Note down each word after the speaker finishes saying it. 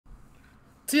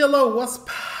TLO, what's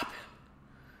poppin'?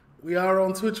 We are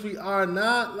on Twitch. We are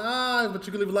not live, but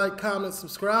you can leave a like, comment,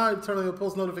 subscribe, turn on your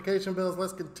post notification bells.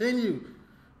 Let's continue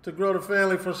to grow the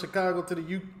family from Chicago to the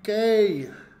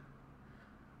UK.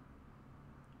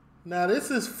 Now,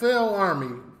 this is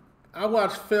FailArmy. I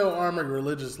watch FailArmy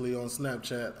religiously on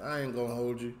Snapchat. I ain't gonna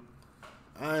hold you.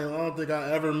 I don't think I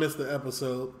ever missed an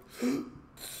episode.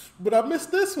 But I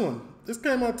missed this one. This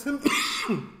came out 10...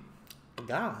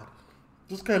 God.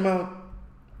 This came out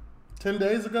 10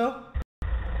 days ago.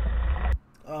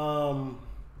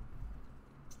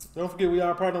 Don't forget we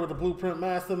are partnered with the Blueprint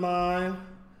Mastermind.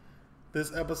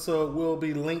 This episode will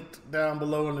be linked down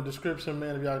below in the description,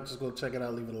 man. If y'all just go check it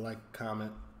out, leave it a like,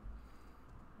 comment.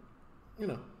 You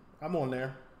know, I'm on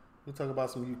there. We talk about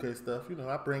some UK stuff. You know,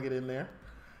 I bring it in there.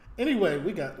 Anyway,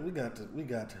 we got to get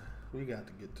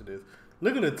to this.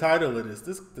 Look at the title of this.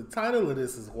 The title of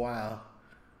this is wild.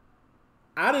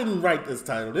 I didn't write this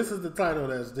title. This is the title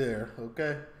that's there,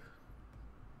 okay?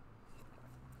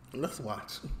 Let's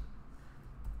watch.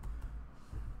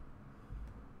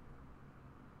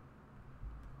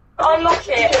 Unlock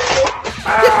it.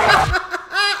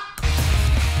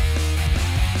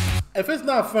 If it's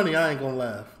not funny, I ain't gonna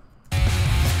laugh.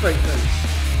 Straight face.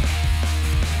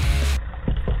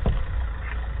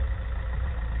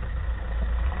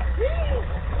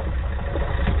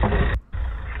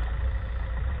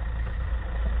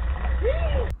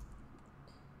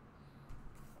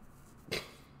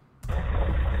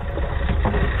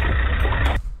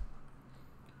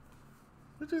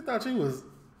 You thought she was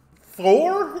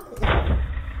Thor?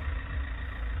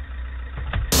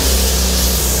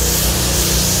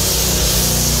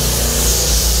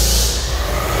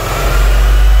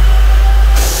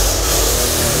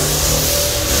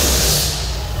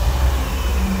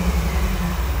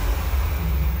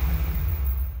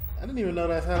 I didn't even know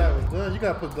that's how that was done. You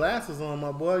gotta put glasses on,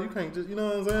 my boy. You can't just, you know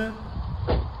what I'm saying?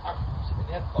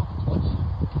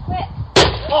 Wait.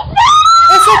 Oh.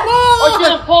 It's a ball! I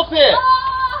didn't pop it!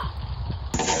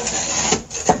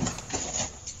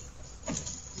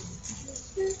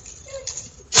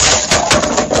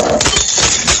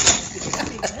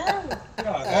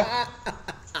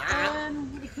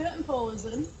 The curtain pole is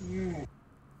in.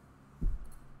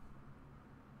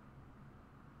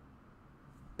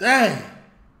 Dang.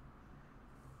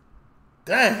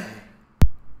 Dang.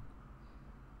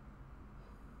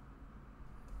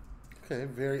 Okay,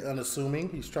 very unassuming.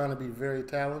 He's trying to be very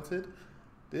talented.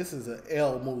 This is an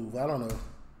L move. I don't know.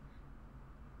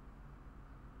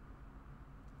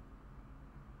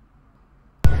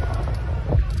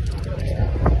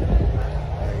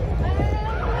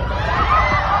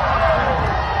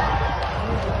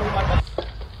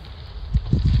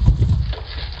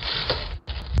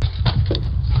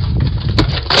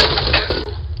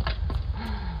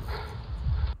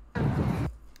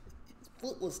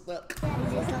 Foot was stuck. A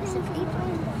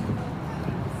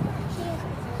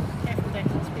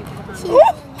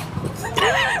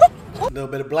little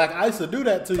bit of black ice will do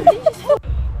that to you.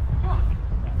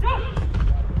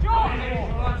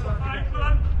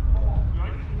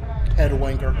 Head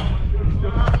wanker.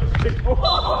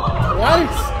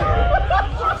 Twice.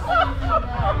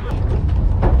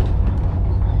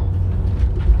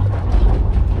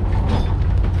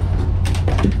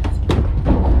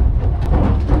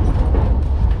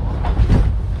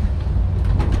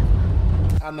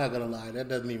 I'm not gonna lie, that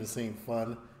doesn't even seem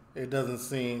fun. It doesn't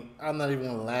seem, I'm not even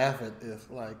gonna laugh at this.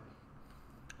 Like,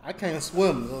 I can't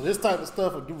swim. So this type of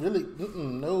stuff would really,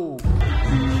 no.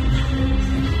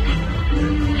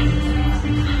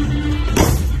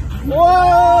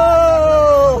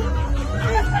 Whoa!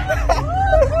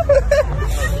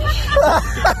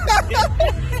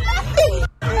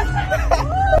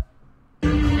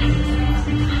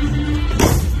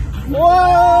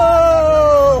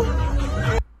 Whoa!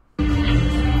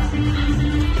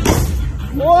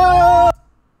 Whoa!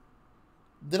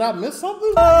 Did I miss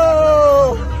something?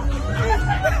 Oh!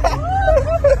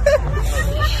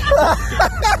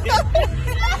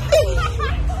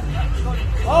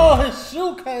 Oh, his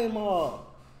shoe came off.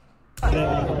 Oh no.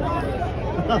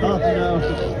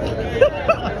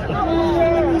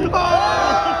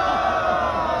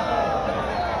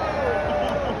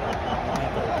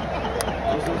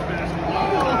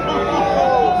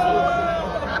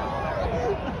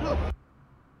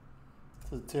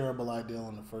 It's a terrible idea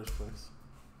in the first place.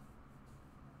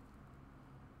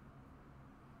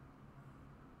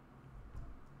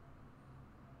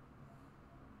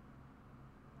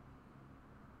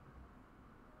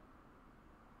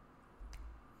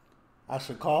 I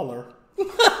should call her.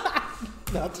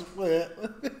 Not to play it.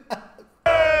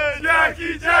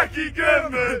 Jackie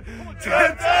Goodman.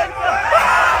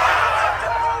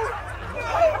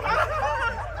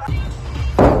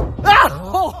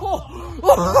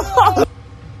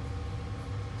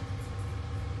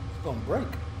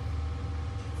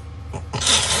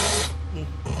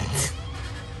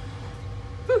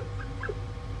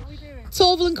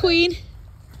 Sovereign Queen.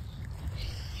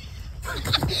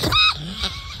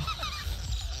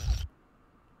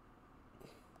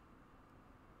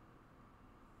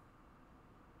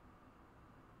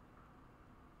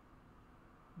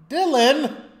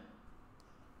 Dylan,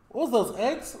 what was those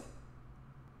eggs?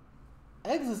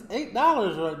 Eggs is $8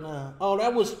 right now. Oh,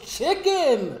 that was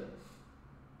chicken.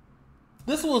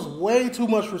 This was way too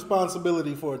much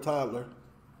responsibility for a toddler.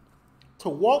 To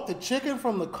walk the chicken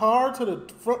from the car to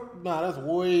the front, nah, that's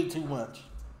way too much.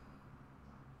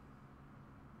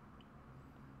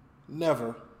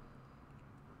 Never.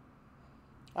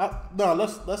 No,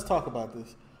 let's talk about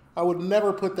this. I would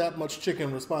never put that much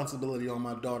chicken responsibility on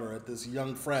my daughter at this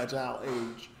young, fragile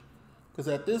age. Because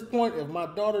at this point, if my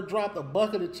daughter dropped a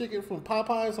bucket of chicken from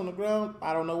Popeyes on the ground,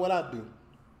 I don't know what I'd do.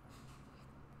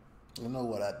 I know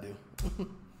what I'd do.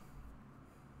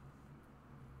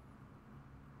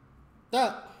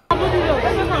 That. Her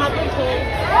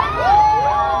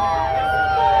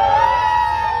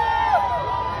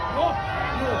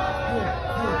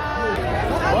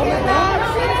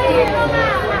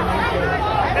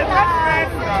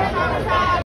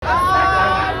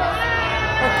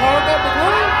car got the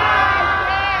gun?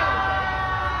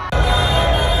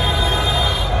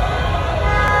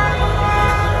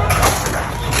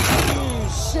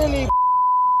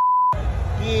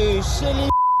 You silly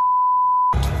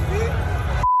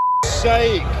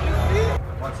sake.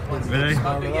 Ready?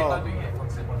 Not at all.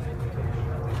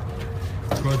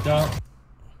 Good down.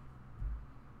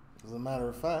 As a matter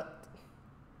of fact,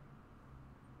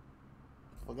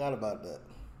 forgot about that.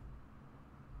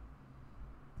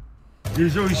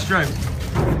 Use all your strength.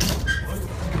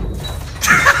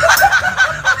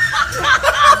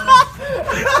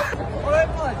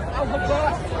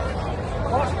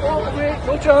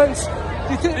 No chance.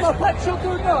 You take my picture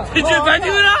doing that? Did you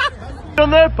video that? On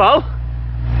there, pal.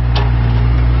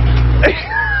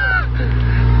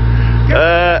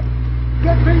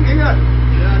 Get pink here.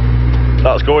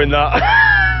 That's going that.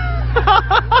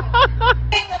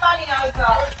 Take the money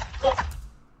over.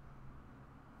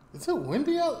 Is it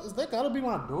windy out? Is that gotta be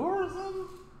my door or something?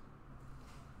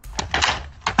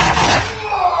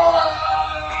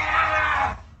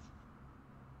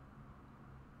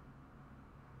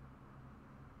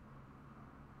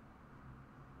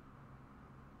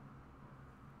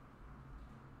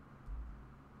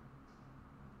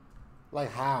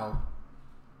 Like how?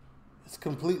 It's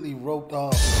completely roped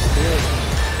off.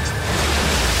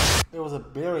 There was a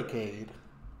barricade.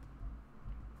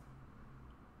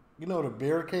 You know what a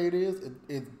barricade is?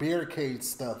 It's barricade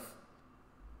stuff.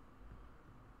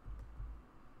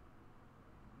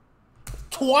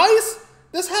 Twice?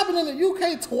 This happened in the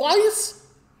UK twice?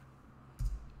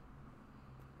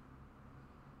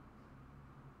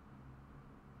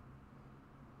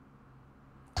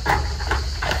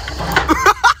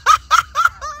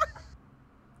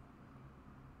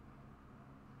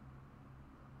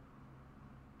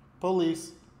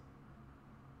 Police.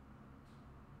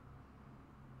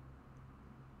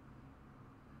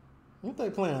 Ain't they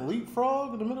playing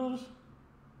leapfrog in the middle of this?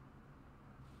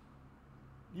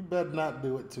 You better not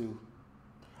do it too.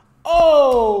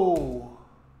 Oh!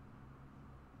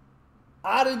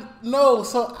 I didn't know.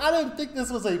 So I didn't think this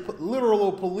was a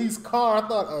literal police car. I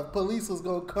thought a police was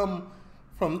going to come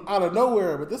from out of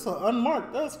nowhere. But this is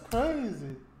unmarked. That's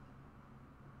crazy.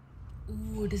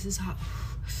 Ooh, this is hot.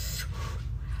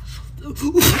 The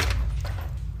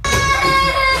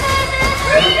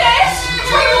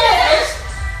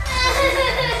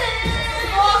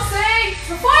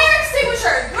fire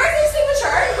extinguisher! Where's the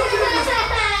extinguisher?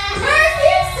 Where's the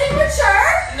extinguisher?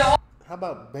 No. How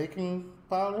about baking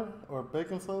powder or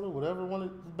baking soda? Whatever one is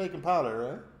baking powder,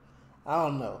 right? I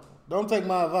don't know. Don't take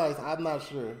my advice. I'm not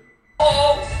sure.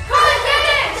 Oh! Colin,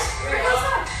 finish! Where goes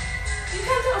that? You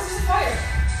can't tell us there's a fire.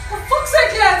 For fuck's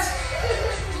sake, lads!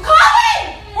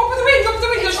 Colin! Open the window,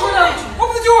 throw it out.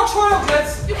 Open the door, throw it out,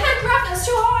 lads. You can't grab it, it's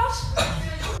too hot.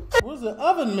 Where's the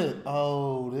oven mitt?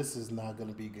 Oh, this is not going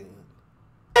to be good.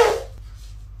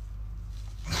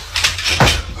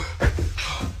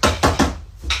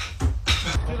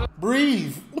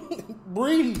 Breathe.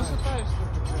 Breathe.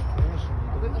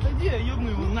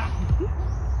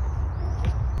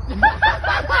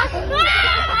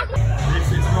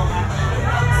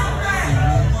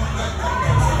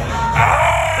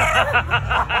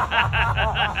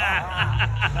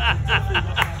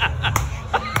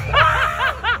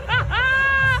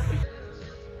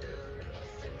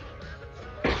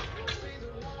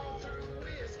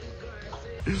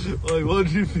 Like, what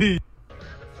do you think?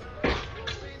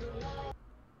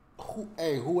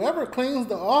 Hey, whoever cleans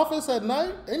the office at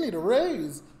night, they need a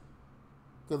raise.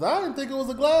 Because I didn't think it was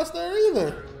a glass there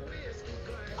either.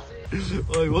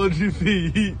 Oi, what do you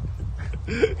think?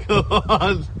 Come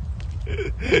on.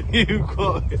 You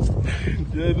got it.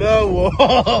 You know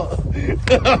what?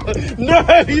 No,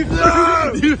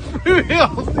 you threw it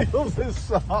on the other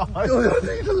side. I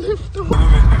need to lift up.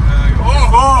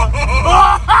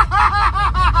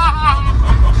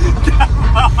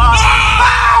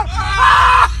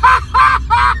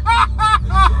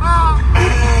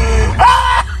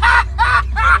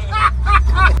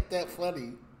 That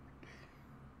funny.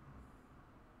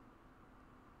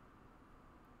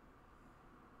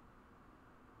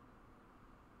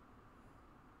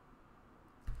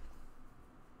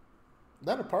 Is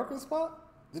that a parking spot?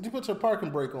 Did you put your parking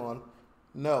brake on?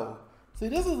 No. See,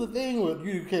 this is the thing with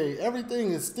UK.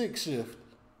 Everything is stick shift.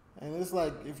 And it's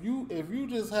like if you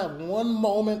just have one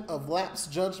moment of lapse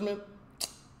judgment.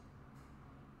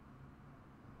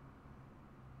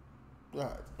 All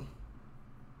right.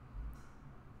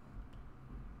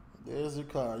 There's your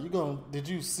car. Did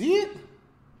you see it?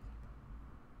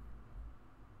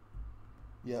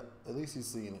 Yep, at least you've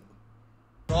seen it.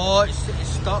 Oh, it's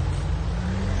stuck.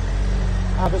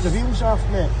 Ah, but the wheels off,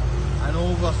 mate. I know,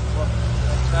 we're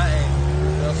trying to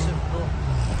reverse it, bro.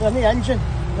 Well, the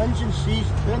engine's seized,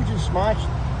 the engine's smashed.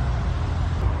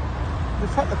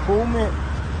 We've hit the pole, mate.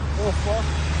 Oh, fuck.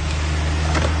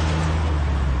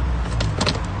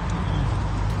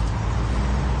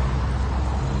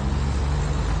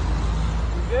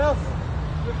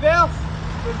 Reverse,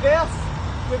 reverse,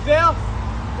 reverse,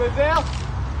 reverse,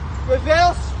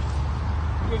 reverse,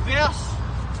 reverse.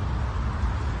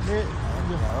 Mate,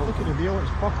 look at the wheel,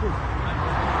 it's perfect.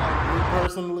 Me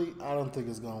personally, I don't think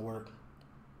it's gonna work.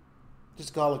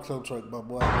 Just call it club truck, my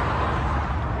boy.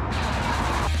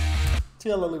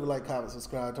 TLO, leave a like, comment,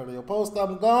 subscribe, turn on your post.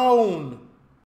 I'm gone.